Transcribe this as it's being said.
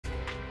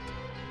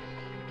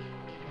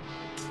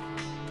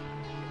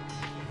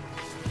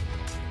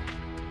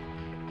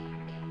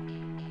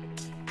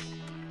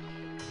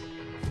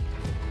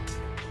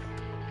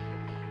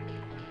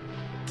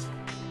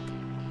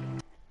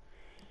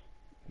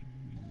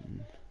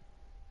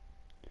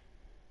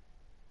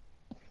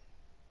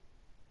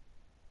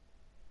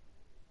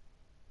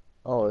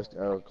Oh, it's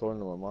according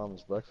to my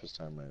mom's breakfast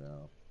time right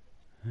now.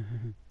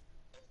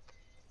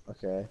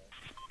 Okay.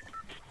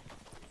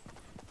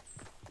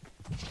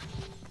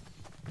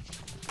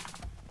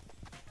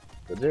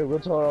 But dude, we'll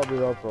tell her I'll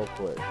be up real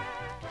quick.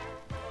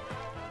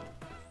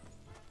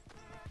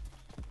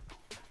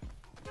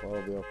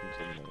 I'll be up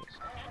in 10 minutes.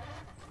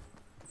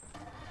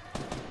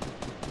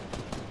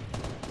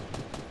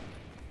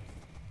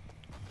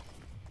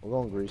 We're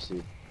going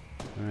greasy.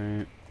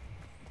 Alright.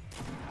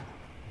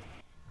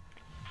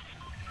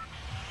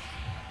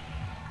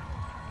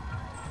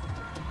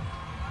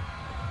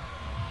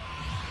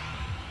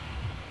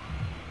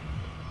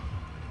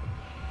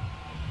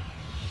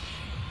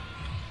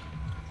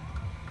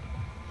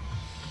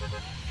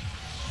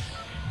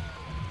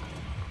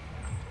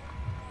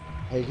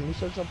 Hey, can you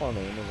search up on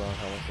Amazon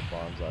how much a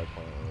bonsai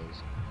plant is?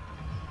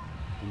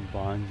 A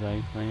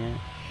bonsai plant?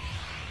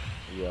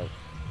 Yep.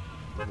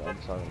 I'm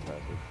talking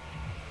Patrick.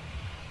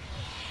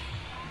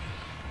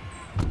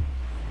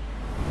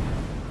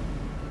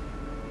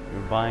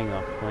 You're buying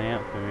a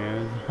plant from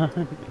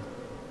Amazon?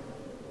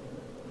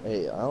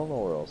 Hey, I don't know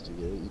where else to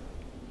get it.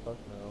 Fuck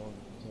no,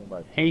 you can't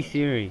buy Hey plants.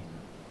 Siri.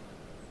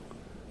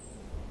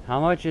 How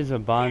much is a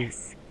No,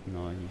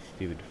 you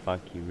stupid fuck,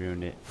 you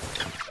ruined it.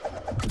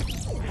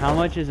 How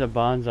much is a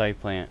bonsai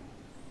plant?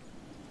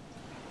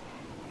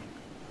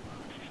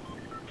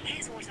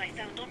 Here's what I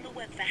found on the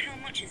web for how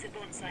much is a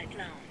bonsai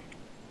plant.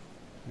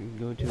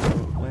 Go to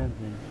the web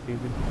then,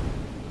 stupid.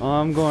 Oh,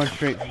 I'm going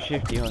straight for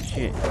shifty. Oh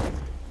shit.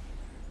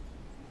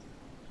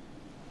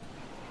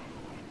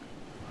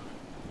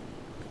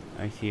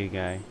 I see a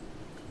guy.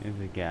 There's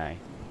a guy.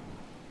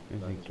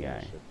 There's a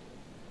guy.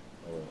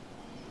 Oh, wait.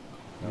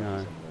 Yeah.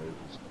 Some nerd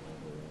just come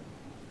over here.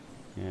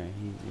 Yeah,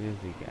 he is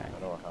a guy. I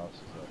know what house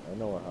is up. I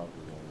know what house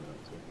is going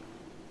up to.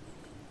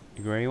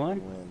 The gray one?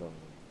 You land on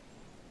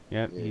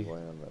Yep, yeah, he's... you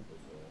land on that big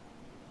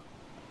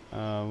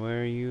door.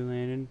 where are you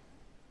landing?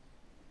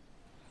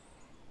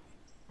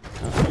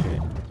 Oh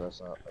shit.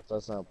 If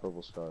that's not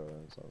purple scar,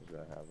 then something's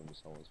gonna happen to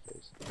someone's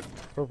face.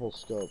 Purple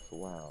scope,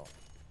 wow.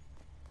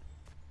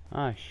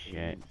 Ah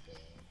shit.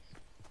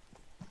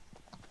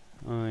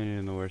 I landed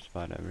in the worst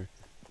spot ever.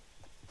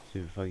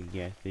 Stupid fucking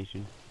gas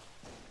station.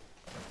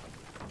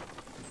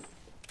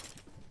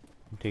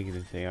 I'm taking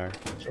this AR.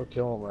 Let's go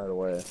kill him right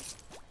away.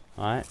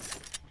 Alright.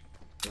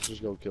 Let's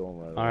just go kill him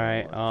right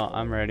away. Alright,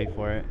 I'm ready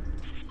for it.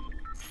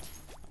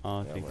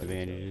 I'll Yeah, take the I'm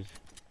ready bandages.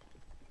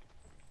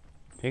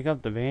 Pick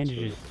up the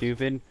bandages,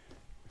 stupid.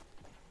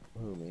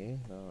 Who, me?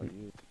 No,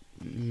 you.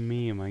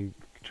 Me and my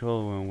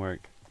controller won't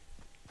work.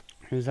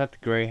 Who's at the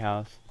gray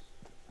house?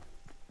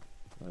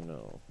 I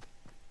know.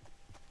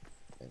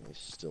 And he's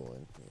still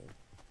in here.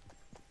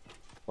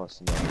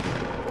 Plus no.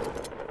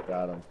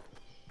 Got him.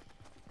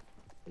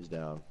 He's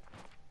down.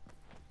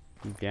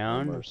 You No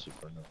down? mercy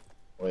for no.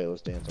 Wait,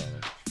 let's dance on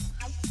him.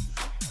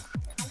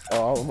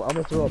 Oh, I'm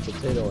gonna throw a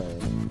potato at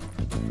him.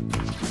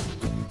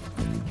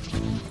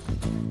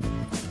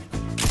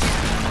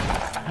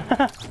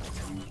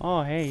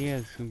 Oh, hey, he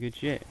has some good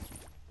shit.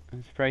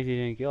 I'm surprised he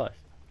didn't kill us.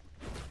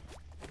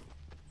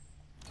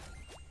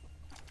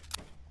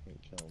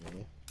 Can't kill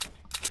me.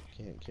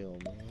 Can't kill me.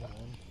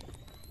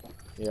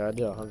 Yeah, I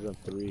did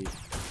 103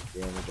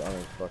 damage on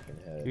his fucking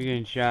head. You're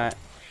getting shot.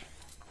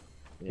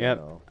 Yeah, Yep.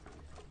 no.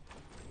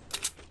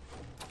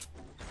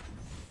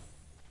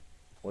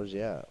 Where's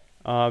he at?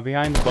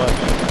 Behind the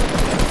bush.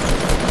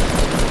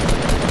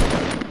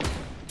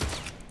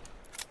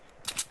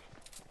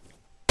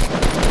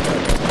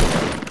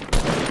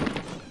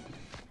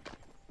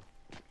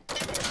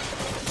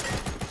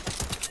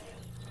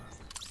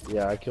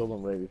 Yeah, I killed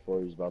him right before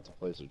he was about to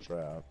place a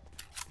trap.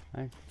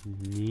 That's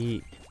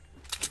neat.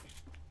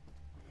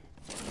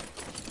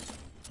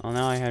 Well,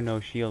 now I have no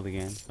shield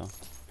again, so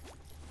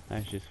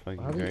that's just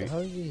fucking great. How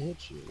did he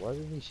hit you? Why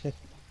did he hit?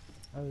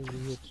 How did he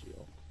hit you?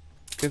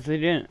 Cause they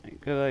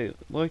didn't. Cause I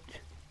looked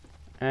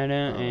at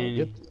it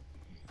and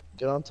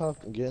Get on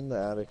top and get in the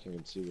attic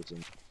and see what's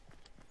in.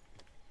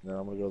 Then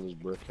I'm gonna go to this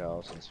brick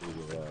house and see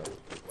what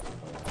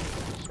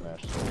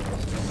smash it.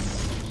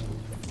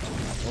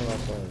 We're not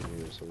playing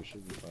here, so we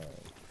should be fine.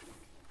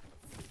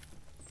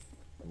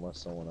 Unless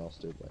someone else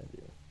did land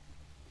you.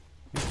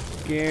 it's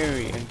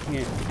scary. I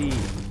can't see.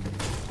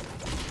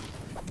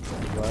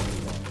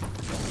 Glasses on.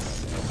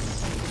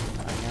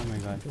 I have my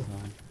glasses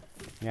on.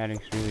 The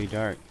attic's really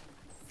dark.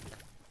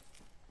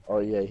 Oh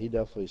yeah, he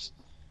definitely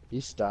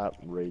he stopped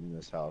raiding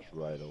this house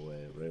right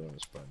away, right when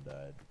his friend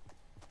died.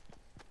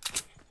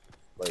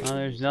 Like, Well,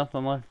 there's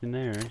nothing left in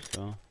there,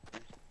 so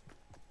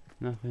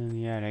nothing in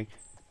the attic.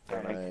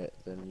 Alright,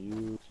 then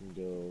you can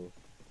go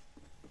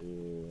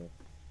to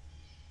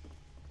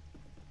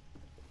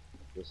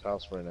this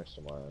house right next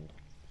to mine.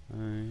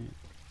 Alright.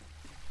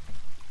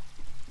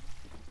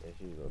 Yeah,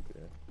 he's up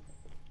here.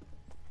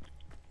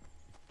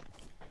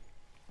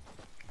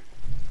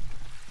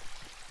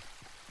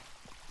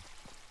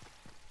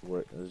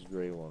 Where, this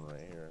gray one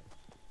right here.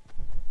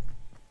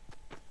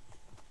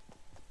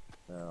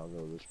 Now I'll go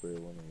to this gray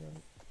one and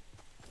then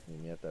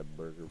meet me at that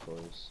burger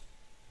place.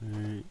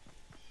 Alright.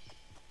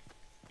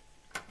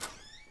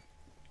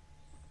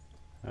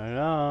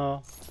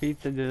 Hello?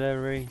 Pizza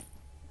delivery.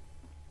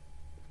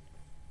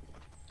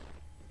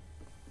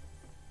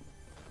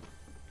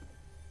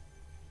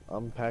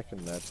 I'm packing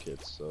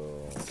medkits,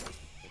 so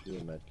if you do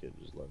a medkit,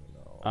 just let me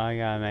know. I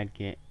got a med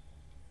kit.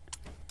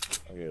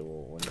 Okay,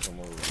 well, when you come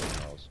over to my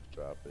house,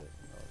 drop it.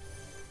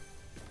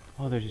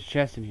 Oh, there's a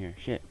chest in here.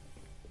 Shit.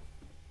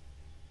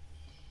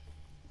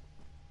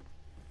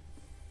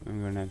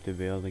 I'm gonna have to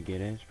be able to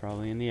get it. It's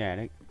probably in the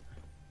attic.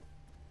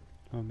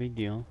 No big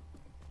deal.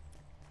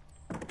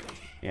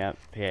 Yep,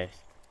 pissed.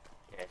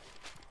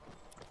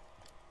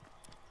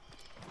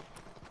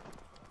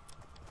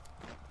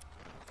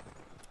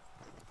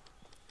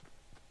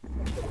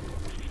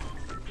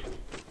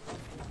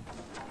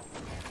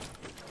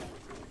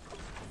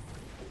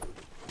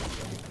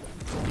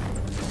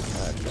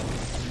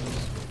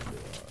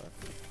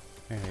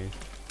 There it is.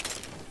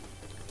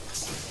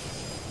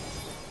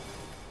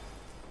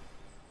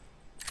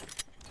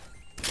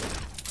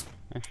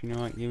 Actually, you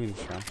know what? Give me the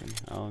shotgun.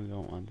 I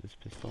don't want this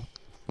pistol.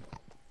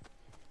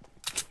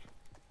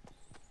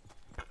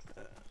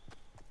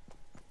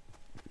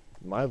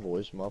 My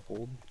voice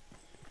muffled.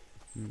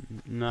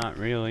 Not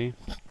really.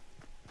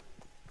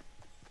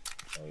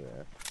 Oh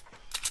yeah.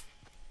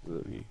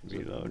 Let me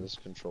reload. This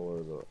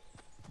controller, the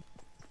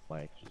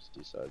mic just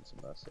decides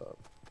to mess up.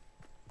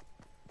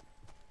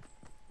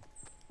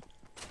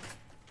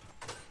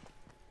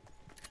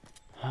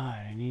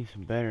 I need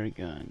some better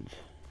guns.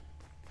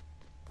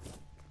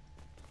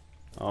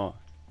 Oh.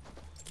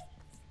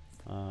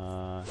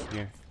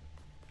 Here.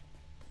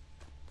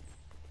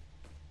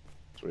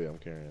 3, I'm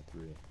carrying a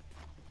 3.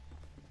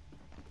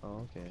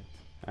 Oh, okay.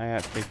 I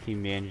got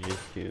 15 bandages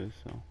too,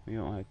 so we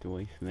don't have to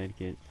waste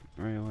medkits,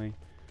 really.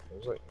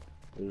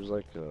 There's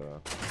like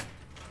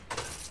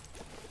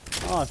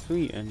Oh,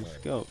 sweet, and the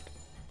scope.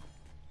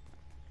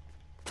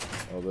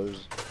 oh,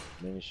 there's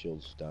mini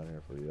shields down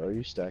here for you. Are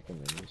you stacking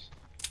minis?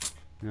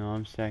 No,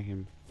 I'm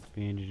stacking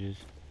bandages.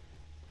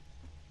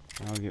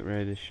 I'll get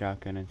rid of this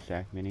shotgun and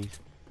stack minis.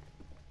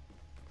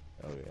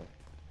 Oh yeah.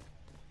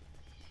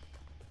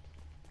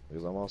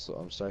 Because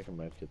I'm stacking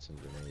medkits and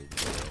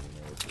grenades. So I don't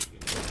know what to do.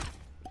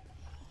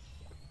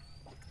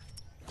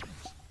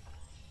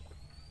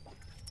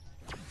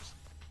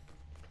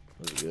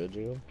 Was it good,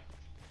 Jacob?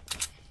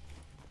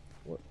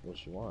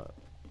 What you want?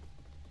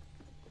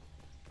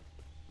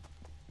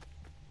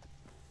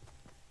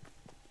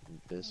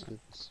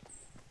 Biscuits?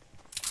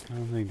 I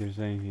don't think there's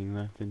anything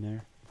left in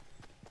there.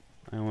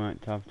 I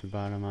went top to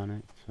bottom on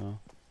it, so.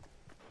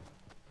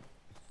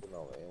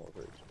 No, they ain't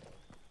worth it.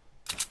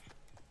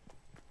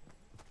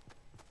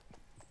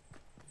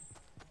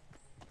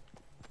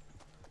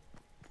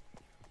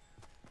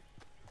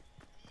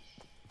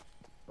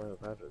 Well,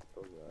 Patrick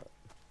told you that.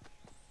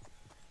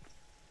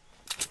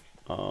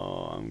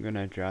 Oh, I'm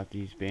gonna drop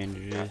these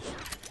bandages.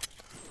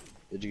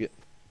 Did you get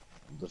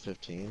the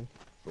 15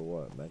 for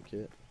what?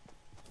 Medkit?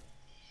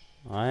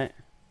 What?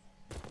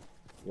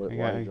 Why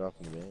are you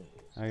dropping the bandages?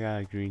 I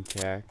got a green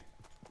tack.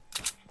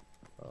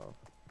 Oh.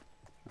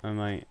 I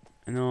might.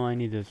 No, I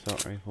need the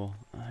assault rifle.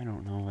 I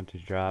don't know what to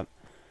drop.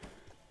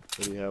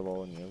 What do you have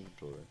all in your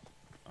inventory?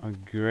 A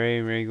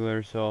gray regular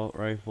assault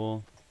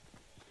rifle.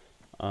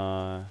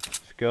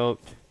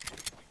 Scoped.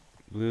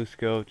 Blue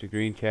scoped, a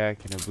green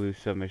tack, and a blue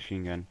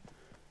submachine gun.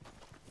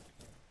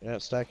 You're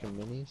not stacking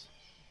minis?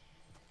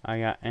 I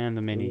got, and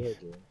the minis.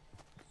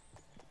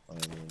 Oh,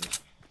 minis.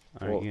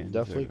 Alright, Well, yeah,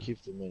 definitely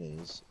keep the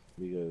minis,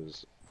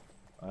 because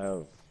I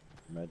have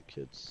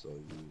medkits, so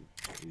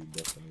you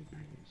definitely need the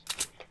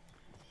minis.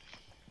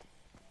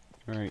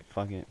 Alright,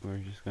 fuck it. We're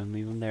just gonna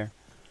leave them there.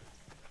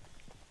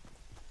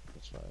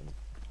 That's fine.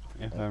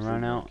 If I I have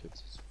run 3 out.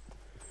 medkits.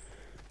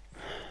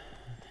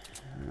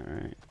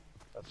 Alright.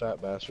 A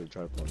fat bastard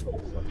tried pulling me a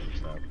fucking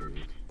trapper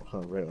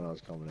right when I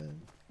was coming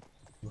in.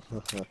 What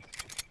the fuck?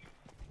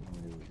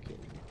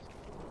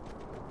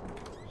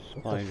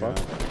 Hey,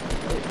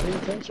 pay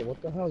attention,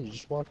 what the hell? You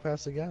just walked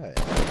past the guy.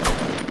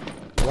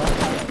 Block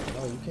that.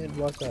 No, you can't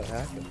block that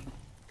hacker.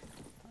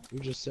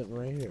 You're just sitting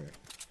right here.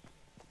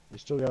 You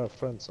still got a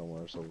friend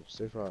somewhere, so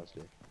stay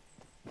frosty.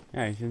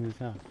 Yeah, he's in this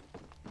house.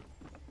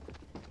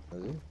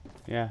 Is he?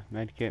 Yeah,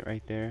 medkit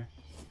right there.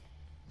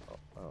 Oh,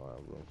 I don't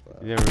have room for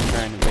that. They were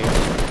trying to make it.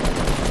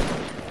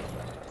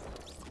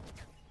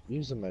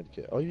 Use the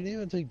medkit. Oh, you didn't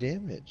even take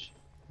damage.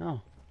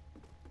 No.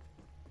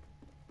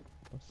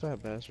 That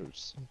fat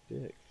bastard's so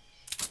dick.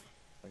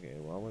 Okay,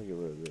 well I'm gonna get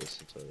rid of this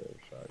until I have a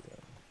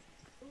shotgun.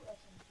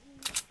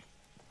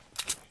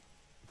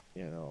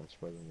 Yeah, no, I'm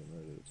spreading them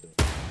rid of it too.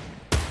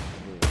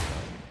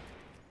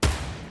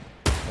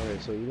 Okay,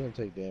 so you didn't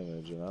take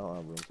damage, and I don't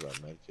have room for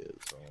that medkit,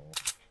 so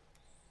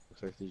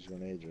looks like these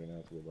grenades are gonna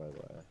have to go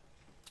bye-bye.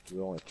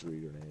 There's only 3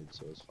 grenades,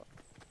 so it's fine.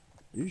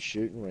 You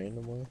shooting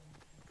randomly?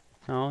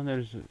 No,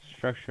 there's a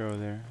structure over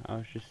there. I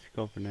was just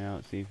scoping it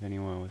out, see if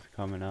anyone was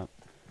coming up.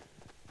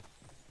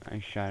 I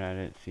shot at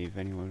it, see if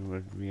anyone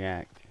would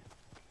react.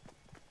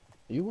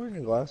 Are you wearing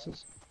your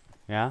glasses?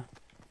 Yeah?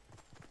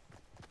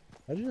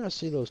 I did not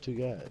see those 2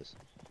 guys.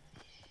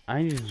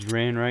 I just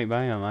ran right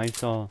by him. I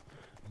saw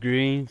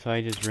green, so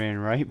I just ran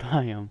right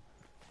by him.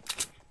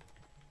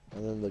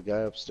 And then the guy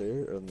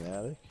upstairs in the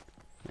attic.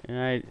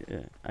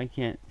 And I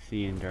can't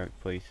see in dark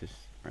places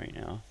right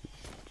now.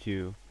 It's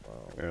too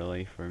Wow.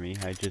 early for me.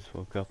 I just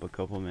woke up a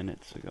couple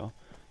minutes ago.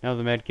 Now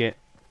the med kit.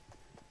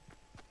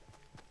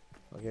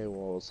 Okay,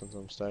 well, since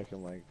I'm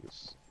stacking like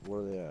this,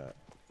 where are they at?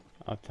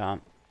 Up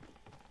top.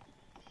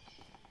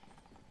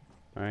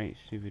 Alright,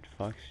 stupid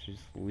fucks,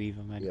 just leave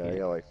a med Yeah, I kit.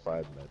 got like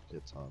 5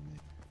 medkits on me.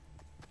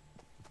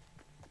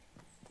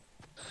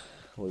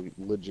 We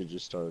legit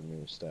just started a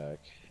new stack,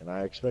 and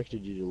I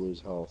expected you to lose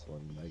health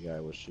when that guy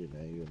was shooting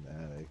at you in the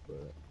attic,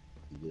 but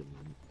he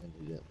didn't, and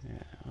he didn't.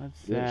 Yeah,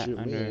 what's He didn't that shoot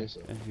under me, so.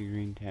 that's a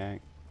green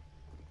tag.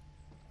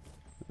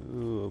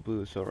 Ooh, a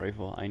blue assault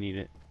rifle, I need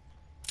it.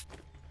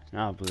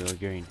 Not blue, a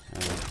green.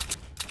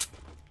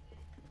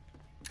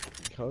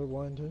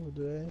 Colorblind too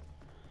today?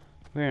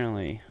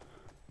 Apparently.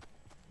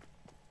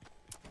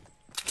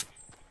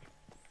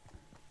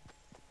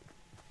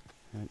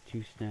 Got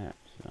 2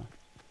 snaps, so.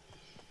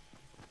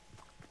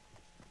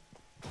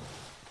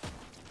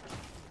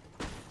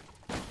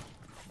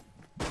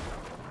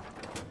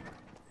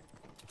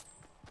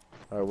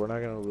 Alright, we're not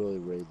gonna really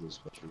raid this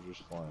place, we're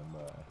just flying by.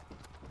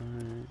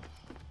 Alright.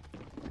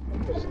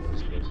 This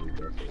place is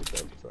definitely a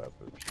death trap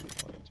if she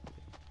wanted to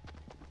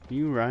be.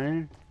 You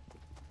running?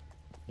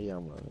 Yeah,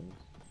 I'm running.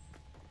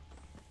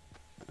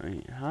 I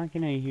mean, how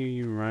can I hear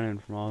you running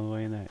from all the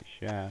way in that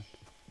shaft?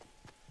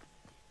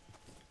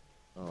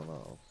 I don't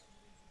know.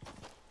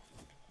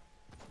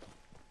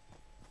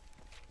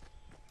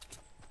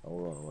 I'll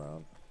run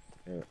around.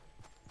 Here.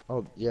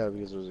 Oh, yeah,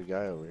 because there's a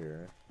guy over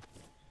here.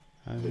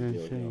 I was Big gonna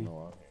deal, you say. don't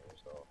know I'm here,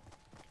 so.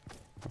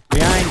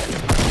 Behind!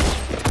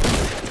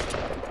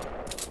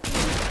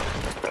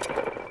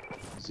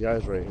 This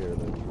guy's right here,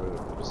 there's right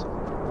up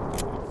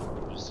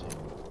just seen him.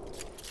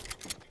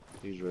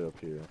 He's right up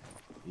here.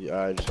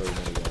 Yeah, I just saw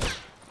him again.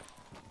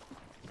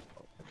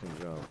 Oh, I can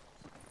jump.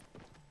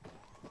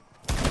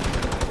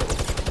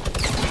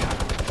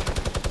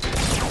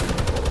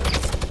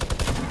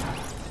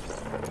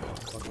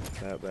 Fucking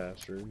fat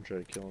bastard, try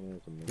to kill me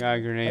with a minigun. Got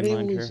a grenade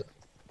launcher.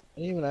 I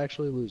didn't even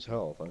actually lose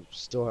health. I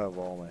still have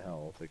all my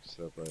health,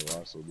 except I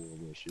lost a little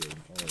bit of shield.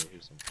 Oh,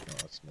 here's some. No,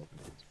 that's smoke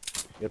grenades.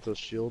 You got those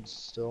shields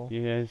still?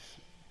 Yes.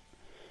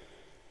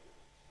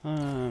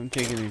 I'm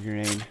taking the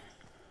grenade.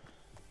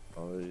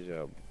 Oh,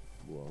 yeah.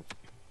 Well,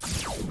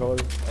 what color?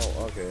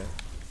 Oh, okay.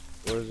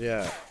 Where's he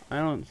at? I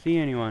don't see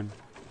anyone.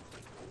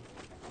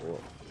 Well,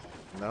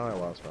 now I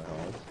lost my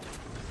health.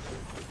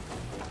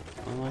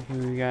 Unlucky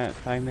we got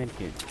 5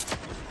 medkits.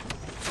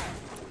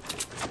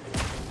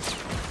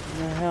 What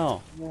the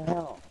hell?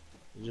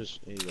 He's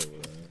over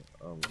there.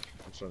 I'm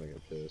starting to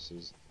get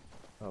pissed.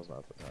 Now's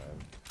not the time.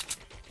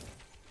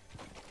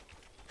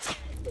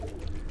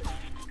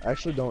 I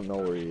actually don't know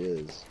where he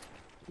is,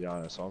 to be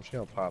honest. So I'm just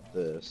gonna pop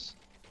this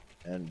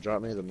and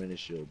drop me the mini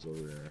shields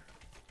over there.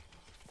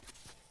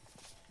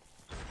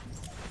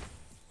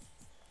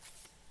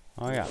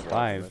 Oh, I got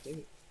I 5.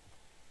 think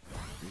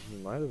he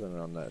might have been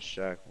on that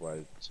shack where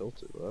I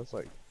tilted, but that's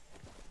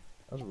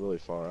really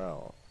far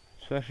out.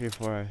 Especially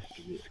for a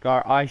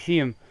scar. Oh, I see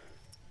him.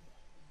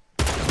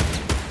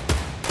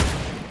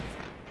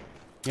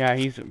 Yeah,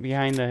 he's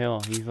behind the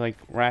hill. He's like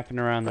wrapping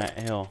around that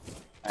hill.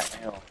 Let's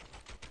kill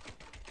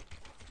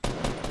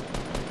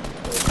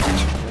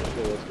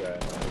this guy.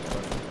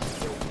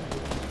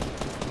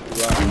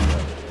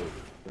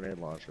 Grenade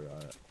launcher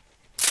on it.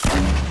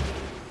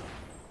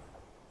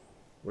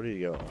 Where did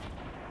he go?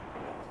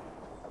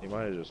 He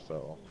might have just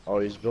fell. Oh,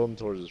 he's building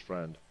towards his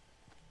friend.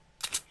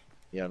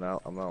 Yeah,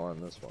 now I'm not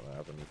letting this one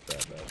happen with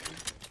that bastard.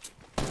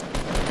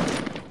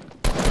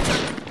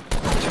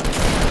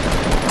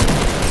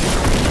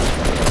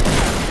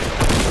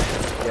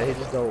 Yeah, he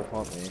just double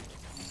pumped me.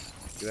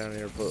 Get down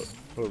here, put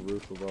a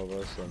roof above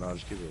us, so now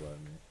just keep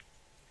reviving me.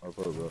 Or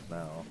put a roof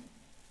now.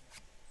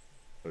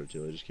 Put it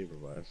too late, just keep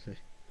reviving me.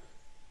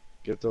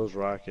 Get those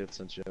rockets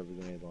since you have a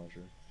grenade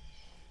launcher.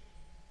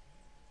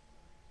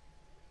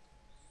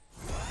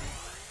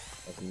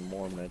 Fucking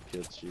more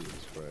medkits,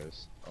 Jesus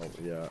Christ. Oh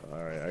yeah,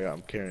 alright,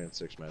 I'm carrying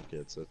 6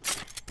 medkits. That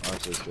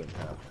honestly shouldn't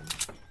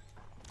happen.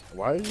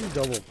 Why are you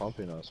double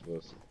pumping us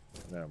with?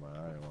 Never mind,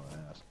 I didn't want to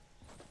ask.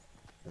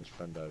 His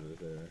friend died right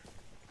there.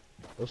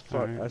 Those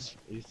fuck. I thought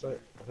you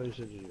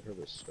said you heard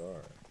a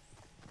scar.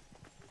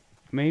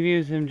 Maybe it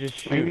was him just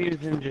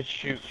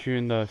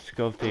shooting the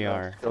scoped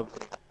AR.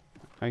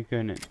 I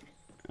couldn't.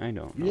 I don't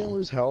know. You didn't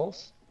lose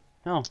health?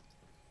 No.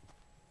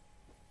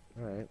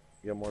 Alright,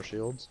 you got more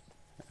shields?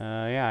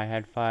 Yeah, I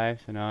had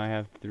 5, so now I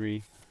have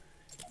 3.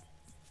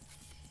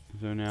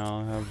 So now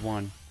I'll have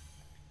 1.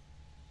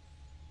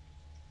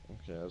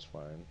 Okay, that's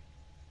fine.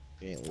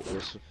 I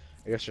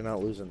guess you're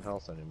not losing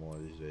health anymore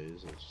these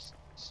days.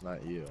 It's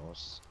not you.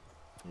 It's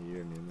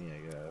you and me, I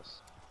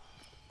guess.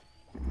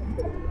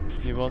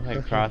 They both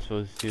had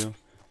crossbows too.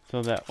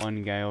 So that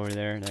one guy over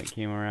there that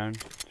came around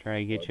to try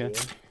to get you.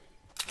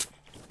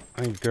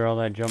 A girl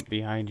that jumped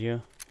behind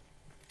you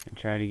and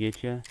tried to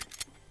get you.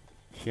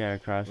 She had a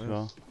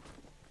crossbow.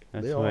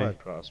 That's they all why. had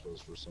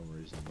crossbows for some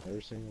reason.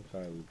 Every single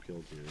guy we've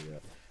killed here, yeah.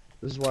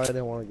 This is why I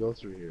didn't want to go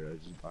through here.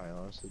 I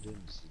honestly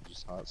didn't. This is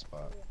just hot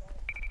spot.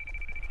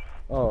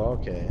 Oh,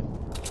 okay.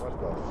 What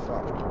the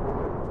fuck?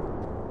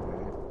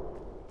 Okay.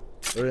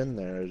 They're in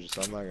there.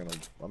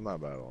 I'm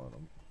not battling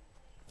them.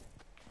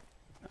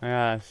 I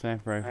got a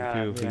sniper rifle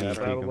too if you need to take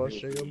battle them. bus,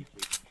 Jacob.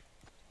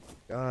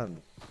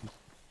 Gone.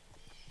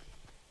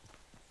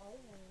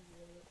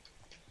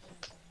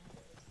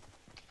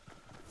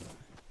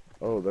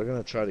 Oh, they're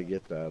gonna try to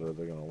get that, or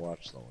they're gonna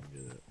watch someone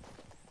get it.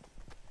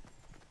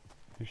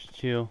 There's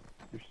two.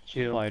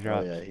 Supply Oh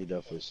drops. yeah, he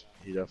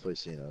definitely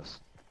seen us.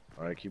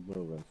 All right, keep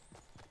moving.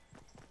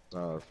 It's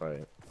not a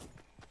fight.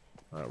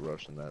 Not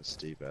rushing that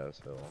steep ass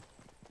hill.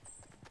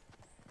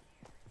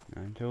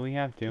 Until we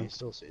have Can to. you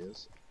still see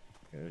us?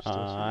 Can you still see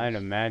I'd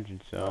us?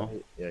 imagine so.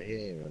 Yeah, he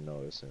ain't even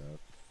noticing us.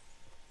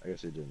 I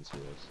guess he didn't see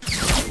us.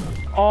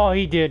 Oh,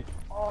 he did.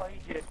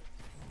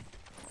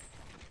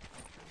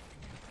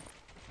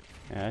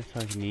 Yeah, that's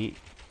fucking neat.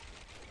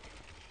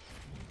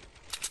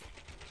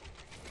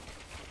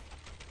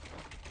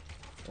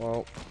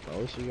 Well, at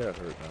least you got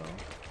hurt now.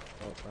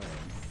 Oh, fine.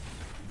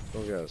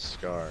 Still got a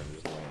scar and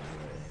just laying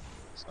away.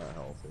 It's not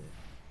healthy.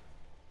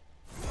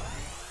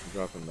 I'm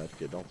dropping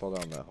medkit. Don't fall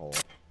down that hole.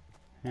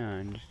 Yeah,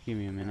 and just give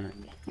me a minute.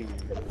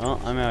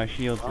 Well, I'm out of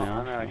shields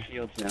now.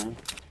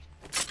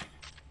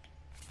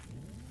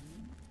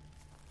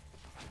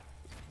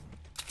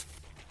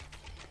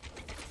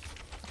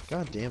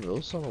 God damn it,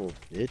 those son of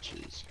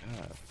bitches.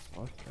 God,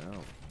 fuck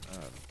them.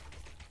 God.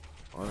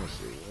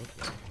 Honestly, what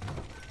the...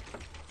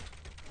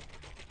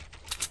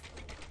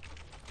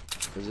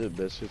 Is it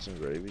biscuits and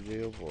gravy,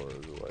 Jacob, or is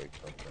it like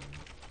something?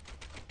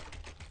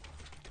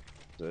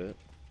 Is it?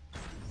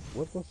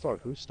 What the fuck?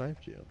 Who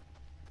sniped you?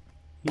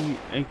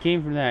 It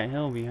came from that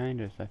hill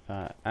behind us, I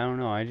thought. I don't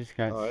know, I just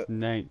got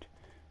sniped.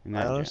 In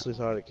I that honestly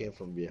thought it came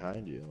from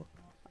behind you.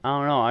 I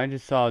don't know, I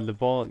just saw the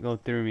bullet go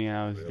through me and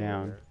I was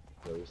down.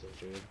 Where is it,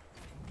 Jacob?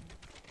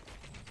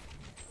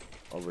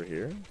 Over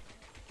here?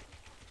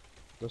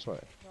 This way.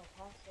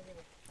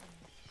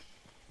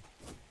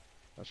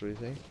 That's what you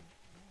think?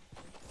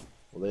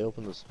 Well, they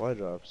opened the supply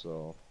drop,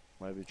 so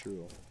might be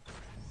true.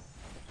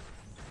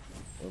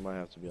 We might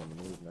have to be on the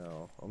move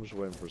now. I'm just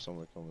waiting for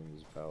someone to come in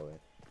this valley.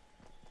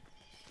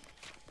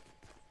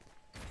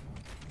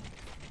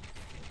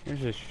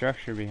 There's a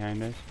structure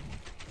behind us.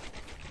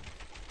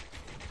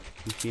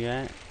 You see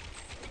that?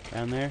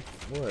 Down there?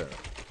 Where?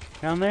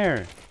 Down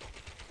there!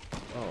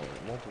 Oh,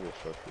 multiple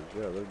structures.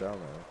 Yeah, they're down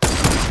there.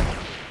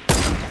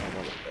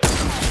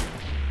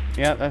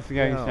 Yeah, that's the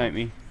guy who Yeah. sniped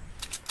me. What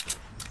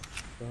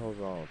the hell's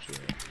wrong with you?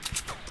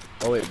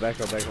 Oh wait, back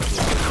up.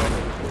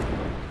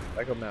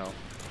 Back up now.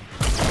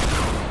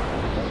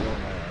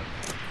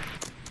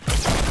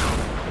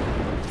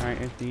 Alright,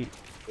 let's eat.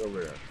 Go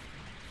over there.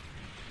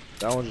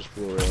 That one just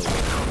flew right over.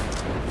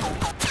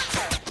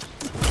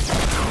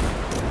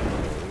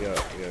 We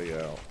gotta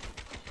get out.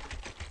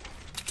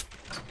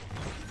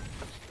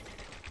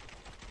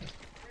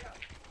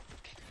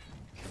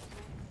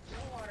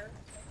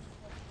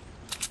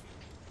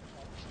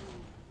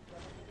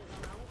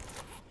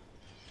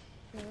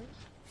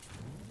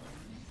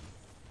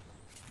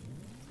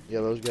 Yeah,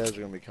 those guys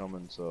are gonna be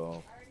coming,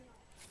 so.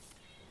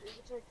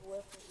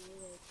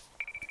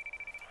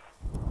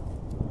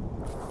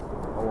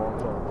 A long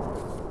time.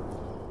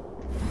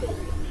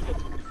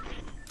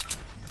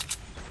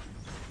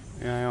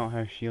 Yeah, I don't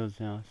have shields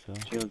now, so.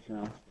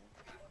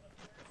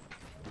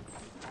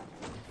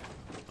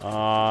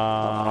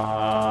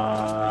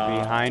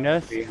 Behind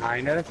us?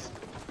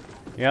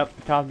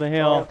 Yep, top of the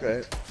hill. Oh,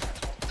 okay.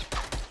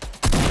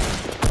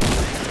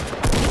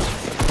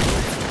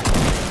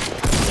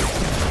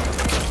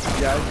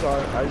 Yeah, I saw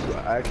it.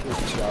 I actually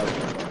shot it.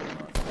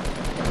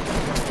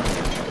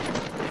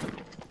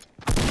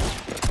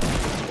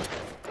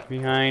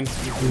 Behind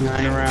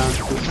around.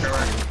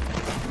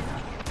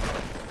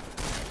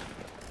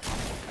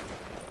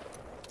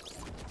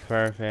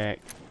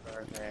 Perfect.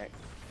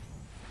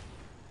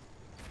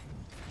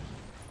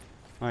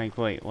 Like,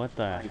 wait, what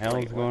the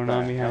hell's going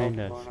on behind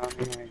us?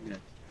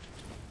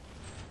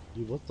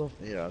 Dude, what the?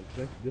 Yeah,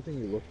 good thing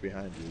you look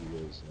behind you,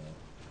 because.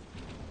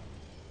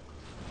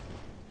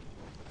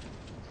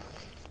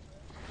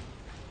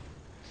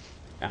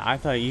 I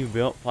thought you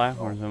built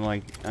platforms. I'm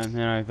like, and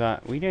then I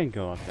thought we didn't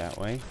go up that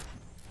way.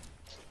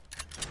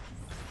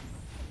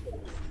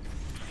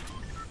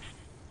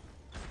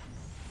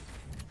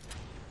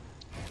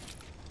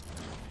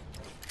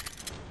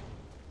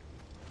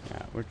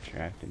 Yeah, we're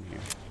trapped in here.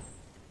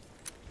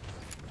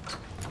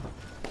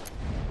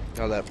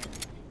 Now that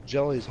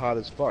jelly's hot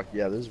as fuck.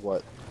 Yeah, this is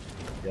what.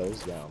 Yeah,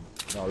 this is down.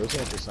 No, this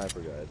ain't the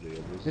sniper guy,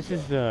 dude. This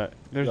is the.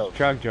 There's a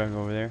truck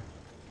over there.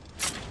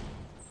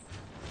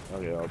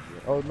 Okay,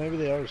 oh, maybe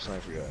they are a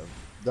sniper guy.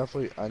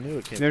 Definitely, I knew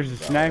it came. There's a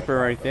sniper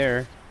right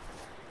there.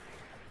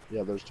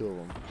 Yeah, there's two of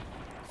them.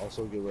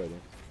 Also, get ready.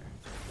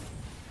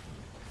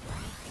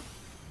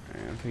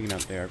 Alright, I'm picking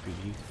up the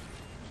RPG.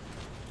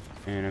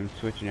 And I'm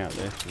switching out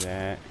this for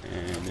that,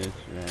 and this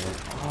for that.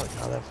 Oh,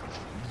 God, that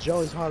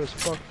jelly's hot as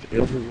fuck.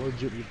 You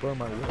burn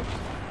my lips.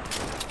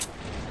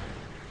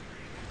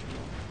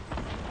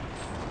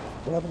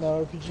 What happened to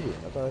that RPG?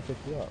 I thought I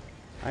picked you up.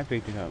 I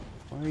picked it up.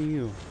 Where are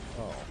you?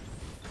 Oh.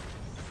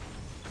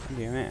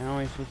 Damn it, how am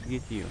I supposed to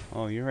get to you?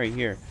 Oh, you're right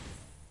here.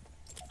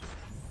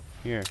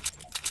 Here.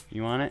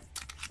 You want it?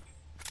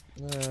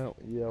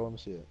 Yeah, let me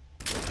see it.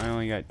 I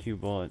only got 2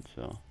 bullets,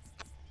 so.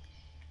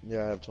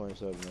 Yeah, I have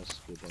 27. That's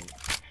a good thing.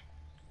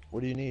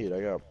 What do you need?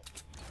 I got.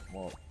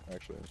 Well,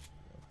 actually.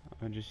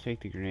 I'll just take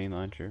the grenade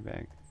launcher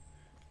back.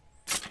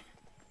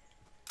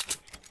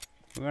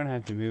 We're gonna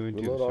have to move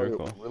into a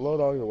circle.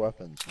 Reload all your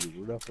weapons, dude.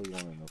 We're definitely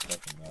going in a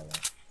fucking battle.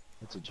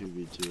 It's a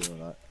 2v2,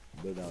 and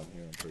they're down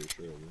here, I'm pretty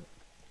sure of it.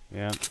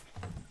 Yep.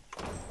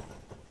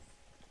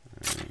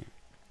 Alright.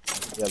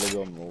 Yeah, they're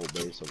building a little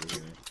base over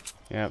here.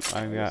 Yep,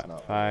 I've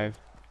got 5.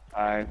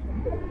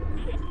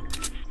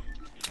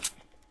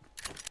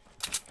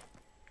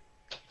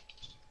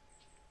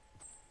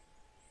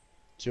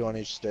 2 on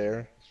each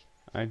stair.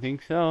 I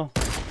think so.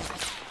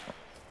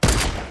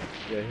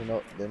 Yeah,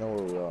 they know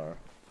where we are.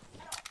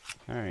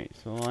 Alright,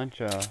 so launch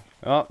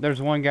oh,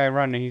 there's one guy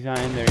running, he's not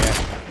in there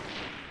yet.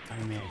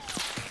 I missed.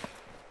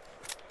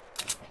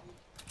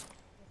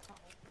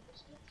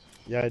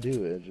 Yeah, I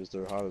do. It's just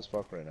they're hot as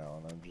fuck right now,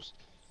 and I don't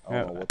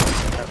know what Yep.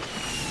 the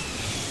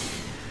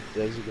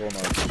There's a goal on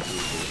RPG,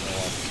 so there's no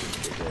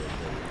opportunity to go there.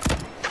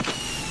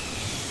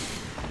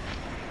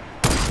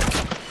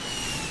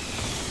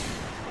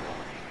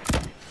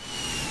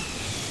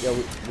 Yeah,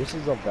 this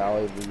is a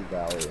valley, and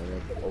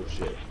then, oh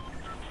shit.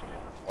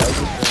 Oh, I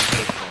just went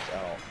 6 months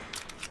out.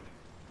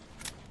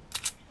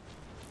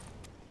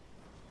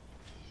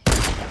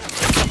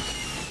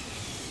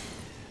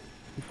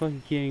 You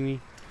fucking kidding me?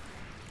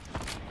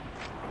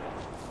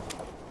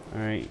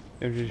 Alright,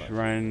 they're just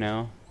running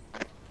now.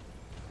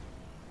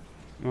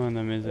 One of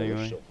them is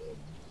anyway.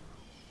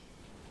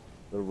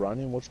 They're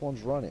running? Which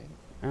one's running?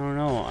 I don't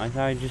know, I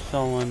thought I just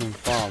saw one of them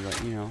fall,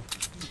 but you know.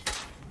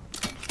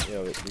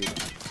 Yeah, but dude,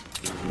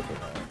 looking at it.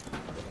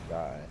 They're gonna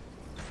die.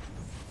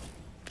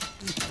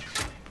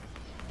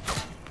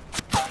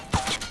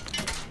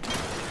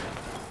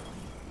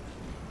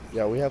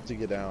 Yeah, we have to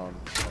get down.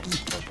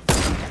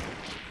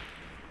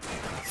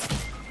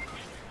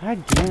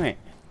 God damn it.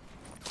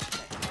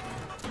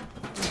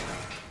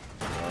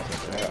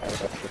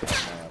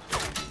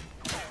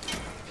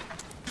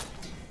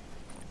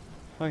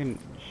 Fucking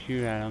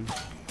shoot at him.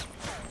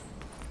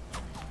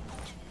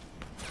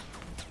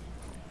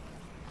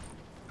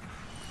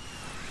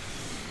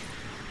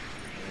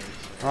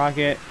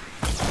 Rocket.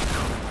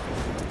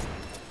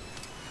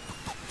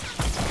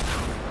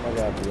 Oh my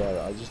god,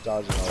 yeah, I just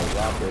dodged another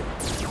rocket.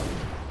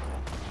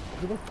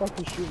 Who the fuck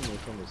is shooting me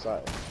from the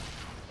side?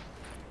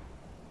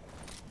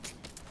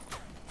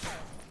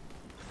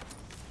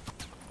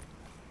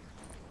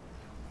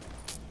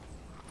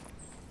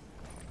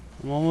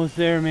 I'm almost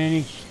there,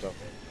 Manny. Stuff.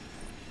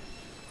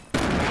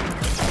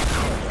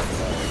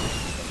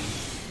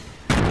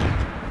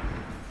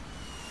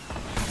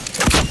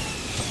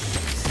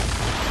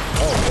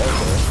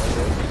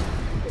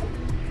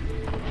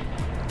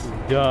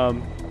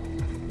 Dumb.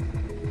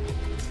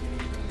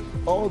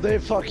 Oh, they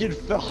fucking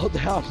fell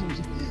down.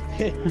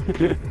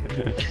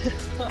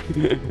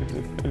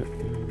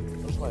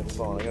 Where's my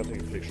phone? I gotta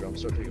take a picture. I'm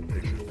start taking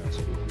pictures now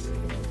so we can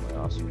my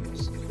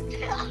awesomeness.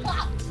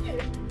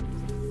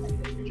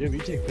 Jim,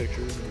 you take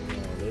pictures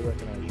and they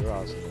recognize your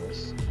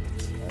awesomeness.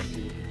 And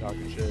you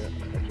talking shit,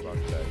 I talk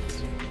back.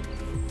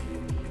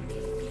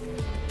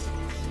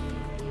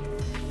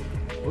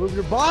 Move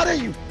your body,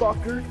 you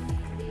fucker!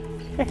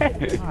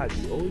 God,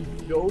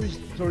 you always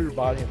throw your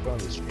body in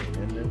front of the screen,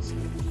 and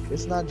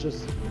it's not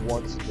just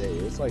once a day.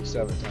 It's like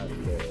 7 times a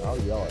day. I'll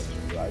yell at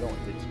you, but I don't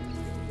hit you.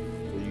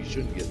 Well, you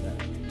shouldn't get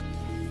mad.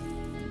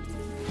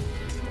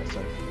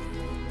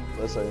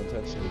 Unless I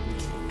intentionally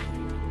hit you.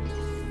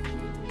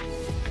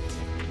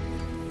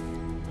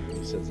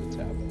 He says it's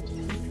happened.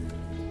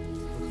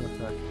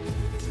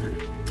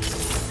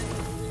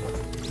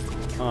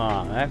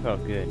 Aw, that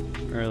felt good.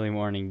 Early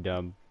morning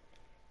dub.